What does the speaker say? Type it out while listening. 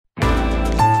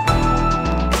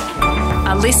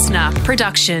a listener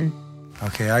production.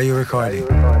 Okay, are you recording?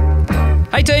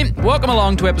 Hey team, welcome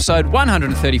along to episode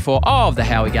 134 of the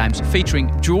Howie Games, featuring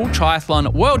dual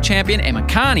triathlon world champion Emma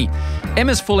Carney.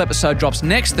 Emma's full episode drops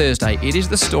next Thursday. It is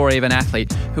the story of an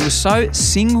athlete who was so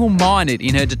single-minded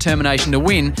in her determination to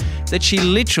win that she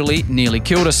literally nearly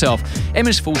killed herself.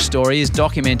 Emma's full story is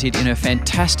documented in her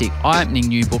fantastic, eye-opening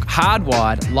new book,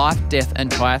 Hardwired, Life, Death and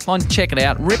Triathlon. Check it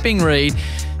out, ripping read.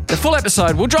 The full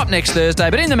episode will drop next Thursday,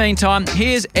 but in the meantime,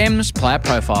 here's Em's player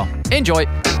profile. Enjoy.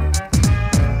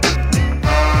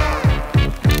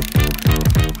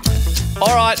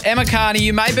 All right, Emma Carney,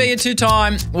 you may be a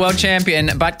two-time world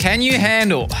champion, but can you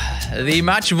handle the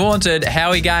much-vaunted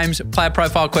Howie Games player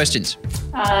profile questions?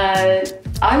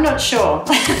 I'm not sure.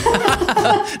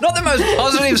 Not the most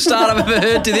positive start I've ever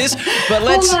heard to this, but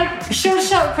let's... Well,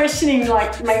 short questioning,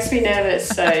 makes me nervous.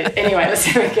 So anyway, let's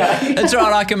have a go. That's all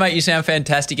right, I can make you sound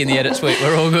fantastic in the edit suite.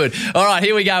 We're all good. All right,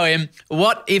 here we go, Em.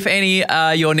 What, if any,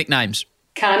 are your nicknames?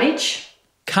 Carnage.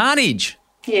 Carnage?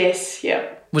 Yes,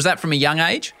 yep. Was that from a young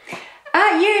age?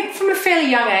 Yeah, from a fairly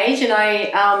young age, and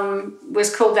I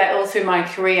was called that all through my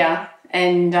career,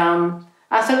 and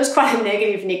I thought it was quite a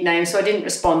negative nickname, so I didn't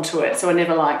respond to it, so I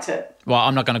never liked it. Well,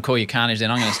 I'm not going to call you Carnage then,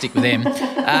 I'm going to stick with Em.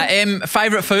 Em,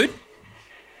 favourite food?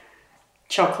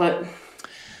 Chocolate.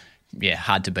 Yeah,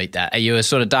 hard to beat that. Are you a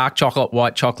sort of dark chocolate,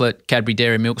 white chocolate, Cadbury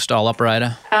Dairy Milk style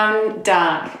operator?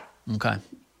 Dark. Okay.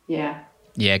 Yeah.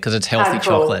 Yeah, because it's healthy Hardcore.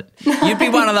 chocolate. You'd be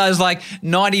one of those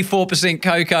 94%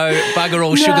 cocoa, bugger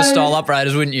all sugar style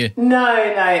operators, wouldn't you?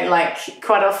 No,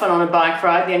 quite often on a bike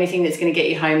ride, the only thing that's going to get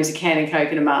you home is a can of Coke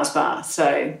and a Mars bar.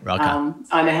 So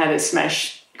I know how to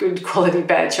smash good quality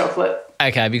bad chocolate.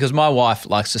 Okay, because my wife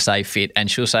likes to stay fit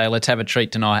and she'll say, let's have a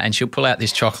treat tonight, and she'll pull out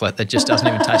this chocolate that just doesn't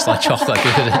even taste like chocolate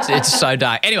because it's so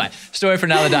dark. Anyway, story for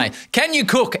another day. Can you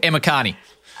cook, Emma Carney?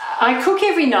 I cook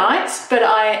every night, but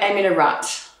I am in a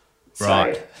rut.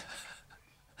 Right.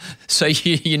 So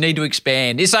you need to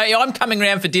expand. So I'm coming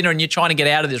around for dinner and you're trying to get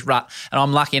out of this rut, and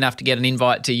I'm lucky enough to get an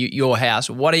invite to your house.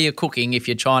 What are you cooking if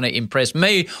you're trying to impress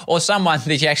me or someone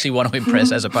that you actually want to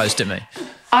impress as opposed to me?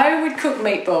 I would cook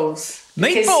meatballs.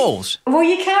 Meatballs? Well,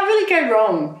 you can't really go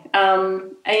wrong.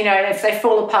 And if they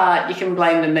fall apart, you can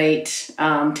blame the meat,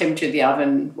 temperature of the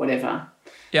oven, whatever.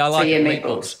 Yeah, I like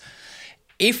meatballs.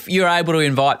 If you're able to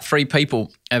invite 3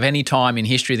 people of any time in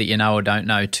history that you know or don't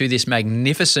know to this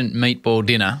magnificent meatball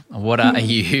dinner, what are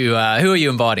you? Who are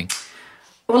you inviting?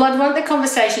 Well, I'd want the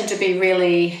conversation to be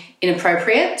really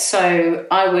inappropriate, so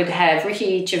I would have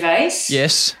Ricky Gervais.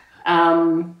 Yes.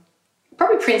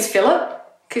 Probably Prince Philip,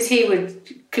 because he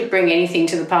could bring anything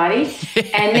to the party. Yes.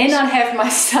 And then I'd have my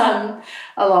son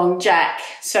along, Jack,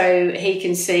 so he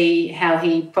can see how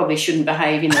he probably shouldn't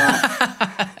behave in life.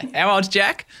 How old's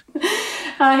Jack?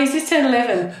 He's just turned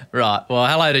 11. Right. Well,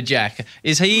 hello to Jack.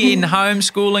 Is he in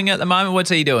homeschooling at the moment? What's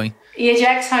he doing? Yeah,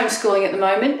 Jack's homeschooling at the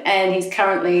moment, and he's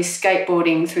currently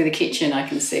skateboarding through the kitchen. I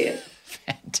can see it.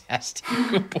 Fantastic.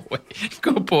 Good boy.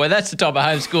 Good boy. That's the type of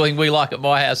homeschooling we like at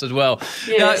my house as well.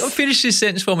 Yes. Now, finish this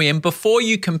sentence for me. And before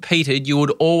you competed, you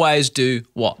would always do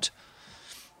what?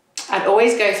 I'd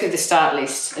always go through the start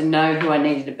list and know who I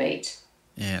needed to beat.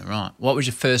 Yeah, right. What was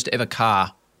your first ever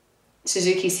car?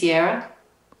 Suzuki Sierra.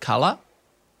 Colour?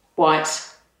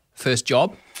 White. First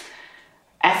job?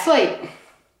 Athlete.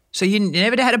 So you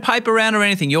never had a paper round or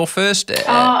anything? Your first...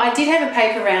 I did have a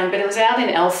paper round, but it was out in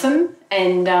Eltham,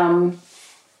 and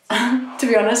to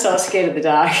be honest, I was scared of the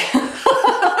dark.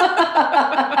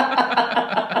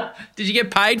 Did you get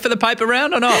paid for the paper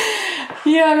round or not?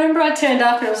 Yeah, I remember I turned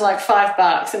up and it was like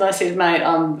 $5, and I said, mate,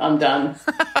 I'm done.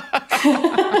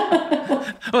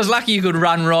 I was lucky you could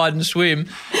run, ride and swim.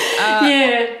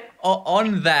 Yeah.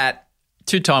 On that,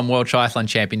 two-time world triathlon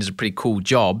champion is a pretty cool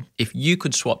job. If you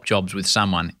could swap jobs with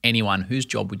anyone, whose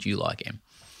job would you like, Em?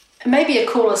 Maybe a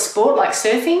cooler sport like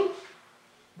surfing.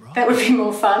 Right. That would be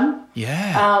more fun.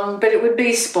 Yeah. But it would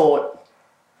be sport.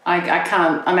 I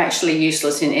can't, I'm actually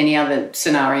useless in any other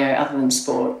scenario other than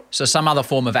sport. So some other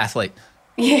form of athlete.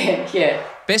 Yeah.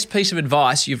 Best piece of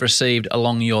advice you've received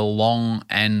along your long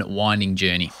and winding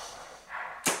journey?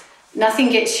 Nothing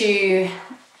gets you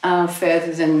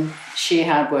further than sheer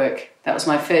hard work. That was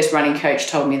my first running coach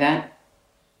told me that.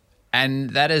 And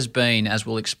that has been, as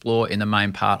we'll explore in the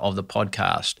main part of the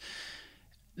podcast,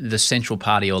 the central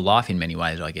part of your life in many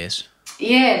ways, I guess.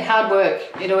 Yeah, hard work.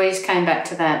 It always came back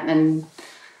to that, and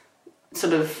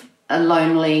sort of a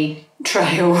lonely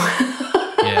trail.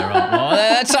 Yeah, right. Well,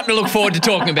 that's something to look forward to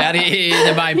talking about here in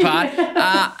the main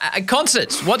part.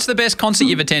 Concerts. What's the best concert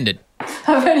you've attended?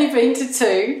 I've only been to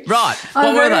 2. Right.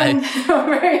 What were they? I'm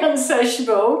very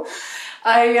unsociable.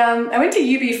 I went to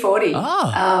UB40.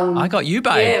 Oh, I got you,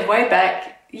 babe. Yeah, way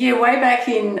back Yeah, way back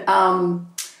in,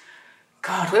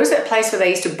 where was that place where they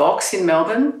used to box in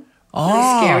Melbourne? Oh,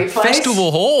 really scary place.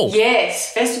 Festival Hall.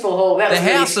 Yes, Festival Hall. That was The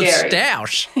really House of scary.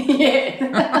 Stoush. Yeah.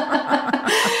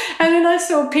 And then I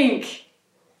saw Pink.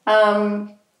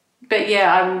 But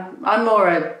yeah, I'm more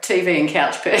a TV and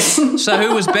couch person. So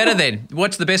who was better then?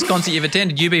 What's the best concert you've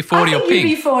attended, UB40 or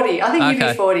Pink? UB40. I think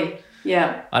Okay. UB40,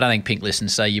 yeah. I don't think Pink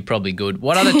listens, so you're probably good.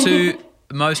 What are the two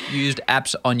most used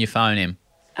apps on your phone, Em?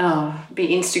 Oh, be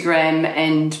Instagram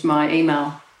and my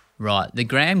email. Right. The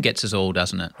gram gets us all,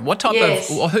 doesn't it? What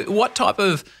type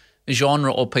of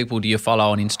genre or people do you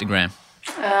follow on Instagram?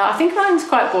 I think mine's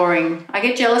quite boring. I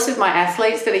get jealous of my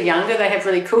athletes that are younger. They have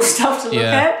really cool stuff to look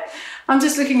at. I'm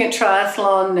just looking at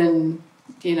triathlon and,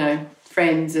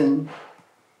 friends, and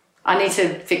I need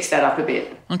to fix that up a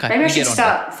bit. Okay. Maybe I should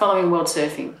start following world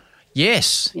surfing.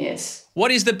 Yes. Yes. What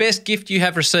is the best gift you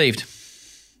have received?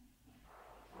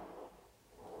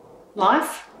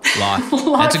 Life. Life.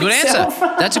 That's a good itself.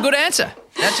 answer. That's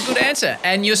a good answer.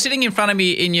 And you're sitting in front of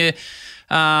me in your,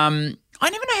 I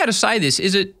never know how to say this.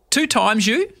 Is it 2 times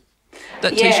you?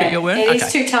 That T-shirt you're wearing? It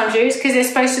is 2 times you because they're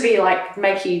supposed to be like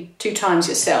make you 2 times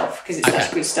yourself because it's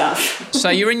such good stuff. So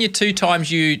you're in your 2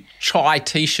 times you chai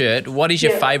T-shirt. What is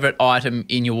your favourite item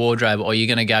in your wardrobe, or are you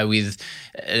going to go with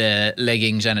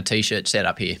leggings and a T-shirt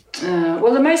setup here?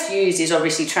 Well, the most used is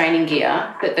obviously training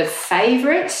gear, but the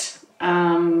favourite,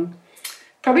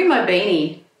 probably my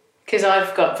beanie because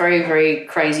I've got very, very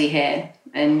crazy hair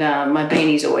and my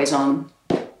beanie's always on.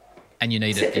 And you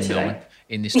need it in Melbourne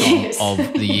in this time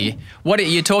of the year. What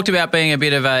you talked about being a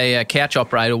bit of a couch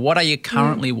operator. What are you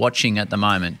currently watching at the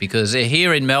moment? Because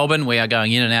here in Melbourne, we are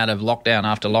going in and out of lockdown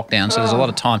after lockdown, so there's a lot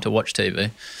of time to watch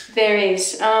TV. There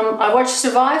is. I watch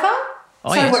Survivor.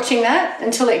 Watching that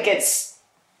until it gets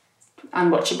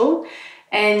unwatchable.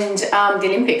 And the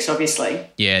Olympics, obviously.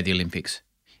 Yeah, the Olympics.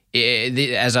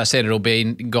 As I said, it'll be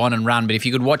gone and run. But if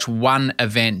you could watch one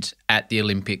event at the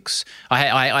Olympics,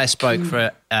 I spoke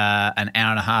for an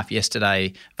hour and a half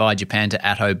yesterday via Japan to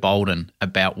Atto Bolden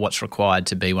about what's required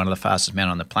to be one of the fastest men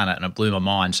on the planet, and it blew my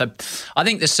mind. So I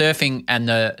think the surfing and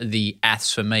the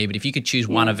aths for me. But if you could choose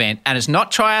one event, and it's not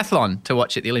triathlon to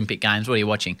watch at the Olympic Games, what are you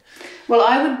watching? Well,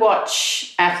 I would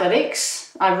watch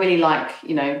athletics. I really like,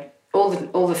 all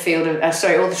the field of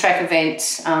all the track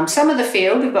events. Some of the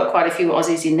field, we've got quite a few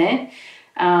Aussies in there.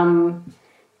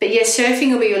 But yeah,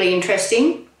 surfing will be really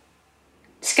interesting.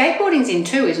 Skateboarding's in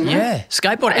too, isn't it? Yeah,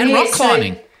 skateboard and rock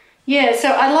climbing. So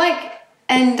I like,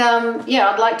 and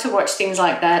I'd like to watch things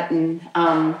like that, and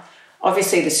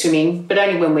obviously the swimming, but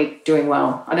only when we're doing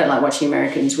well. I don't like watching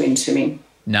Americans win swimming.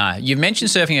 No, you've mentioned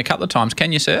surfing a couple of times.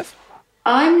 Can you surf?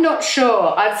 I'm not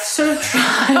sure. I've sort of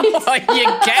tried. You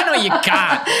can or you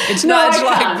can't. It's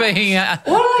like being Well,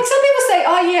 like some people say,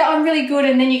 oh, yeah, I'm really good,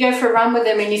 and then you go for a run with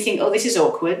them and you think, oh, this is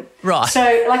awkward. Right.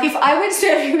 So, like, if I went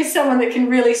surfing with someone that can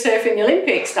really surf in the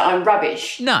Olympics, no, I'm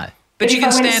rubbish. No, but you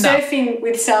can stand up. If I went surfing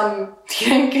with some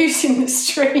goose in the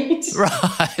street.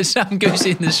 Right, some goose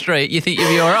in the street, you think you'll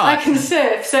be all right. I can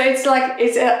surf. So it's like,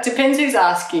 it depends who's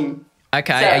asking.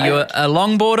 Okay, so are you a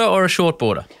longboarder or a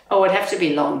shortboarder? Oh, it'd have to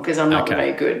be long because I'm not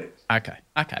very good. Okay.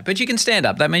 But you can stand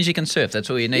up. That means you can surf. That's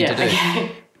all you need to do.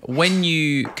 Okay. When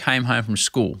you came home from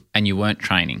school and you weren't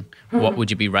training, what would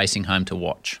you be racing home to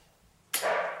watch?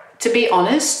 To be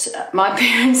honest, my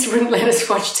parents wouldn't let us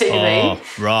watch TV. Oh,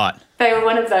 right. They were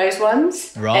one of those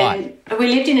ones. Right. And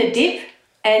we lived in a dip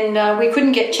and we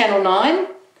couldn't get Channel 9.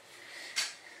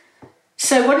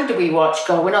 So what did we watch?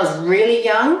 God, when I was really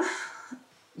young,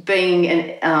 being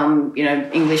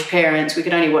English parents, we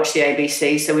could only watch the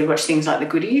ABC, so we'd watch things like The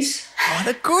Goodies. Oh,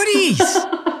 The Goodies!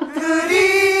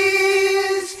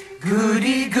 Goodies,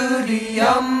 goody, goody,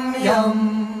 yum,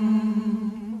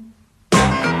 yum.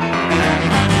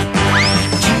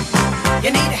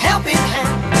 You need a helping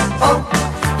hand, oh,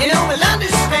 we'll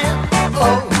understand,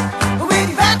 oh, with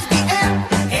you right to the end,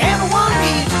 everyone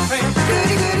needs a friend,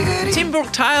 goody, goody, goody. Tim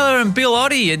Brooke Taylor and Bill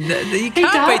Oddie, and you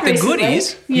can't beat The recently.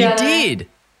 Goodies. Yeah, you did.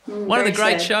 One of the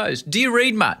great shows. Do you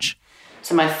read much?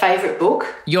 So my favourite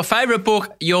book. Your favourite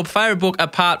book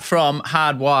apart from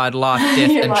Hardwired, Life,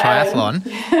 Death and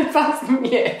Triathlon. Apart from,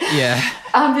 Yeah.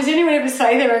 Does anyone ever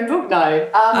say their own book? No.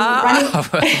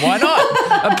 Why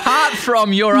not? Apart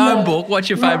from your own book, what's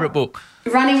your favourite book?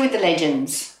 Running with the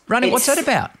Legends. What's that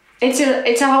about?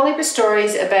 It's a whole heap of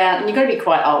stories about, and you've got to be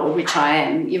quite old, which I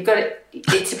am.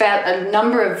 It's about a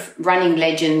number of running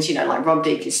legends, like Rob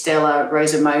de Castella,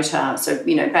 Rosa Mota, so,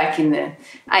 back in the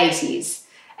 80s,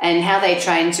 and how they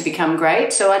trained to become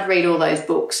great. So I'd read all those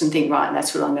books and think, right,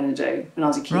 that's what I'm going to do when I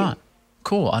was a kid. Right.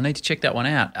 Cool. I need to check that one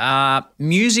out.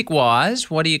 Music-wise,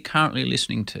 what are you currently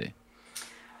listening to?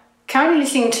 Currently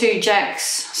listening to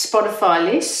Jack's Spotify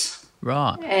list.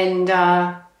 Right. And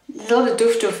there's a lot of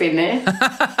doof in there.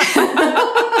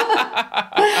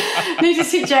 Need to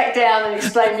sit Jack down and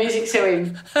explain music to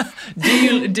him.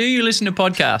 Do you listen to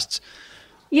podcasts?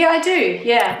 Yeah, I do.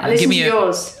 Yeah, I listen to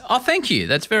yours. Oh, thank you.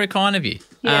 That's very kind of you.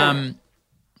 Yeah.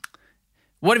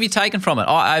 What have you taken from it?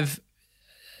 I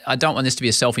don't want this to be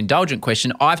a self-indulgent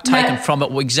question. I've taken from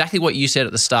it exactly what you said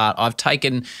at the start. I've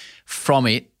taken from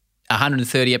it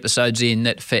 130 episodes in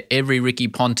that for every Ricky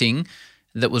Ponting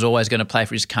that was always going to play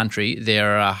for his country,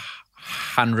 there are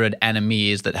 100 Anna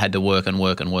Mears that had to work and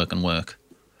work and work and work.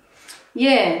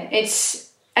 Yeah,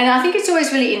 and I think it's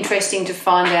always really interesting to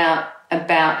find out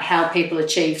about how people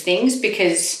achieve things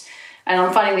because, and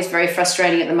I'm finding this very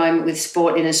frustrating at the moment with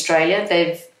sport in Australia.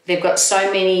 They've got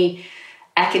so many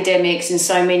academics and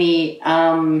so many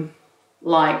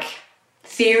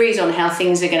theories on how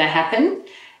things are going to happen,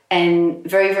 and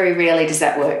very, very rarely does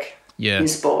that work in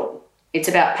sport. It's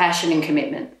about passion and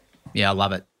commitment. Yeah, I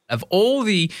love it. Of all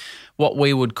the what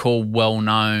we would call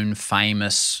well-known,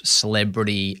 famous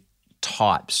celebrity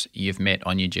types you've met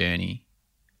on your journey,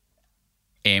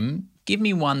 Em, give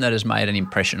me one that has made an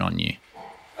impression on you.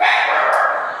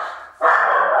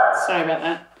 Sorry about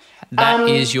that. That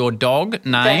is your dog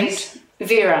named? That is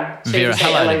Vera. So Vera.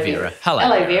 Hello to Vera.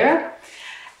 Hello, Vera.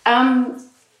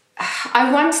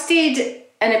 I once did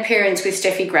an appearance with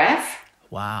Steffi Graf.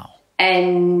 Wow.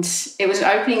 And it was an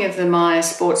opening of the Maya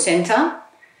Sports Centre.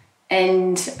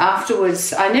 And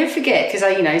afterwards, I never forget, because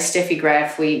Steffi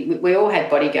Graf, we all had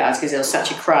bodyguards because there was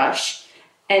such a crush.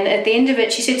 And at the end of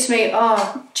it, she said to me,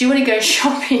 "Oh, do you want to go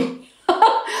shopping?"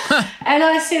 And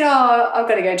I said, "Oh, I've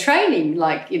got to go training."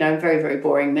 Very, very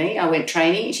boring me. I went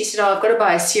training. And she said, "Oh, I've got to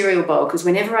buy a cereal bowl because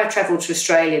whenever I travel to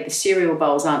Australia, the cereal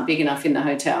bowls aren't big enough in the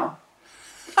hotel."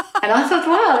 And I thought,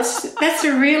 wow, that's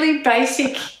a really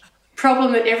basic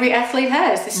problem that every athlete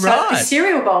has. The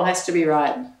cereal bowl has to be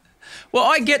right. Well,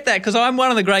 I get that because I'm one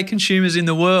of the great consumers in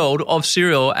the world of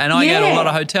cereal, and I go to a lot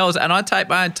of hotels and I take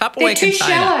my own Tupperware container. They're too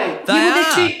shallow. They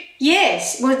are.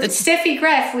 Yes. Well, Steffi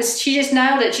Graf she just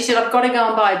nailed it. She said, "I've got to go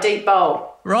and buy a deep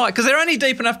bowl." Right, because they're only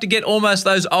deep enough to get almost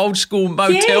those old school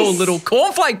motel little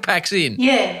cornflake packs in.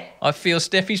 Yeah. I feel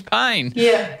Steffi's pain.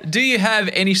 Yeah. Do you have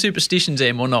any superstitions,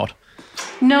 Em, or not?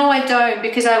 No, I don't,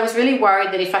 because I was really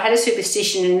worried that if I had a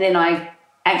superstition and then I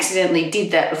accidentally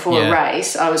did that before a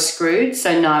race, I was screwed.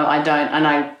 So no, I don't, and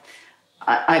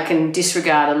I can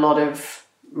disregard a lot of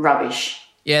rubbish.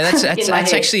 Yeah, that's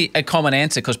actually a common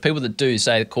answer because people that do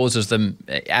say it causes them,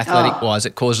 athletic-wise,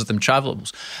 it causes them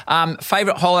troubles.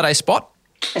 Favourite holiday spot?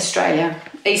 Australia,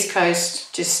 East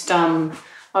Coast.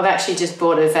 I've actually just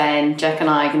bought a van. Jack and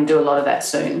I can do a lot of that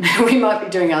soon. We might be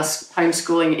doing our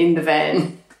homeschooling in the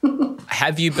van.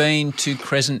 Have you been to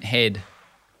Crescent Head?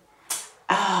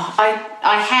 Oh,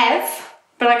 I have,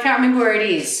 but I can't remember where it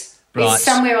is. Right. It's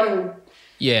somewhere on...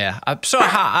 Yeah,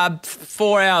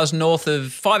 5 hours north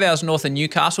of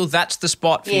Newcastle. That's the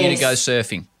spot for you to go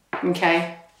surfing.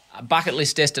 Okay. A bucket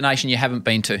list destination you haven't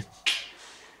been to?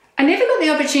 I never got the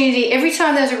opportunity. Every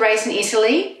time there was a race in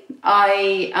Italy,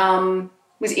 I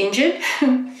was injured.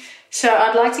 So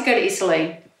I'd like to go to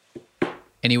Italy.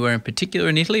 Anywhere in particular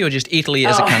in Italy or just Italy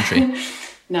as a country?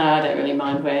 No, I don't really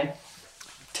mind where.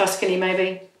 Tuscany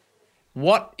maybe.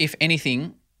 What, if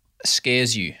anything,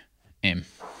 scares you, Em?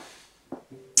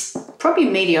 Probably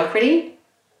mediocrity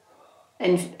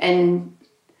and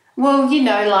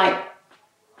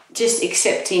just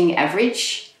accepting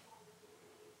average.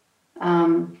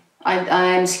 I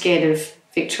am scared of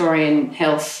Victorian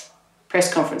health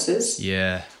press conferences.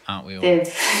 Yeah, aren't we all?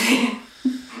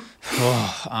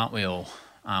 Aren't we all?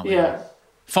 Yeah.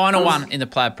 Final one in the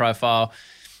player profile.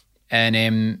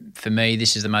 And for me,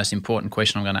 this is the most important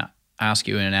question I'm going to ask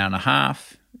you in an hour and a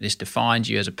half. This defines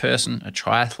you as a person, a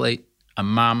triathlete, a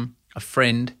mum, a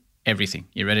friend, everything.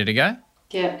 You ready to go?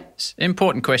 Yeah. It's an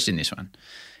important question, this one.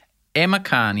 Emma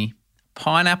Carney,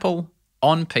 pineapple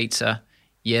on pizza,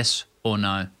 yes or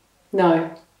no?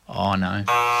 No. Oh, no.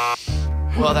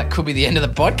 Well, that could be the end of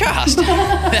the podcast.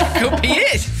 That could be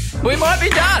it. We might be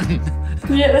done.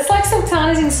 Yeah, that's like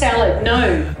sultanas in salad.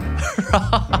 No.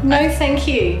 Right. No, thank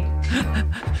you.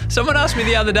 Someone asked me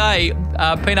the other day,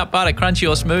 peanut butter, crunchy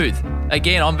or smooth?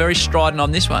 Again, I'm very strident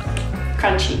on this one.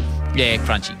 Crunchy. Yeah,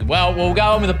 crunchy. Well, we'll go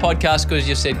on with the podcast because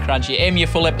you said crunchy. Em, your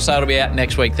full episode will be out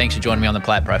next week. Thanks for joining me on the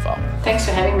Player Profile. Thanks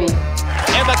for having me.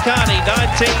 Emma Carney,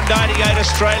 1998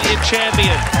 Australian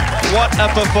champion. What a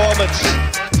performance.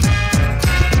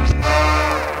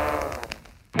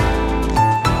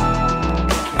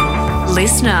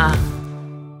 Listener.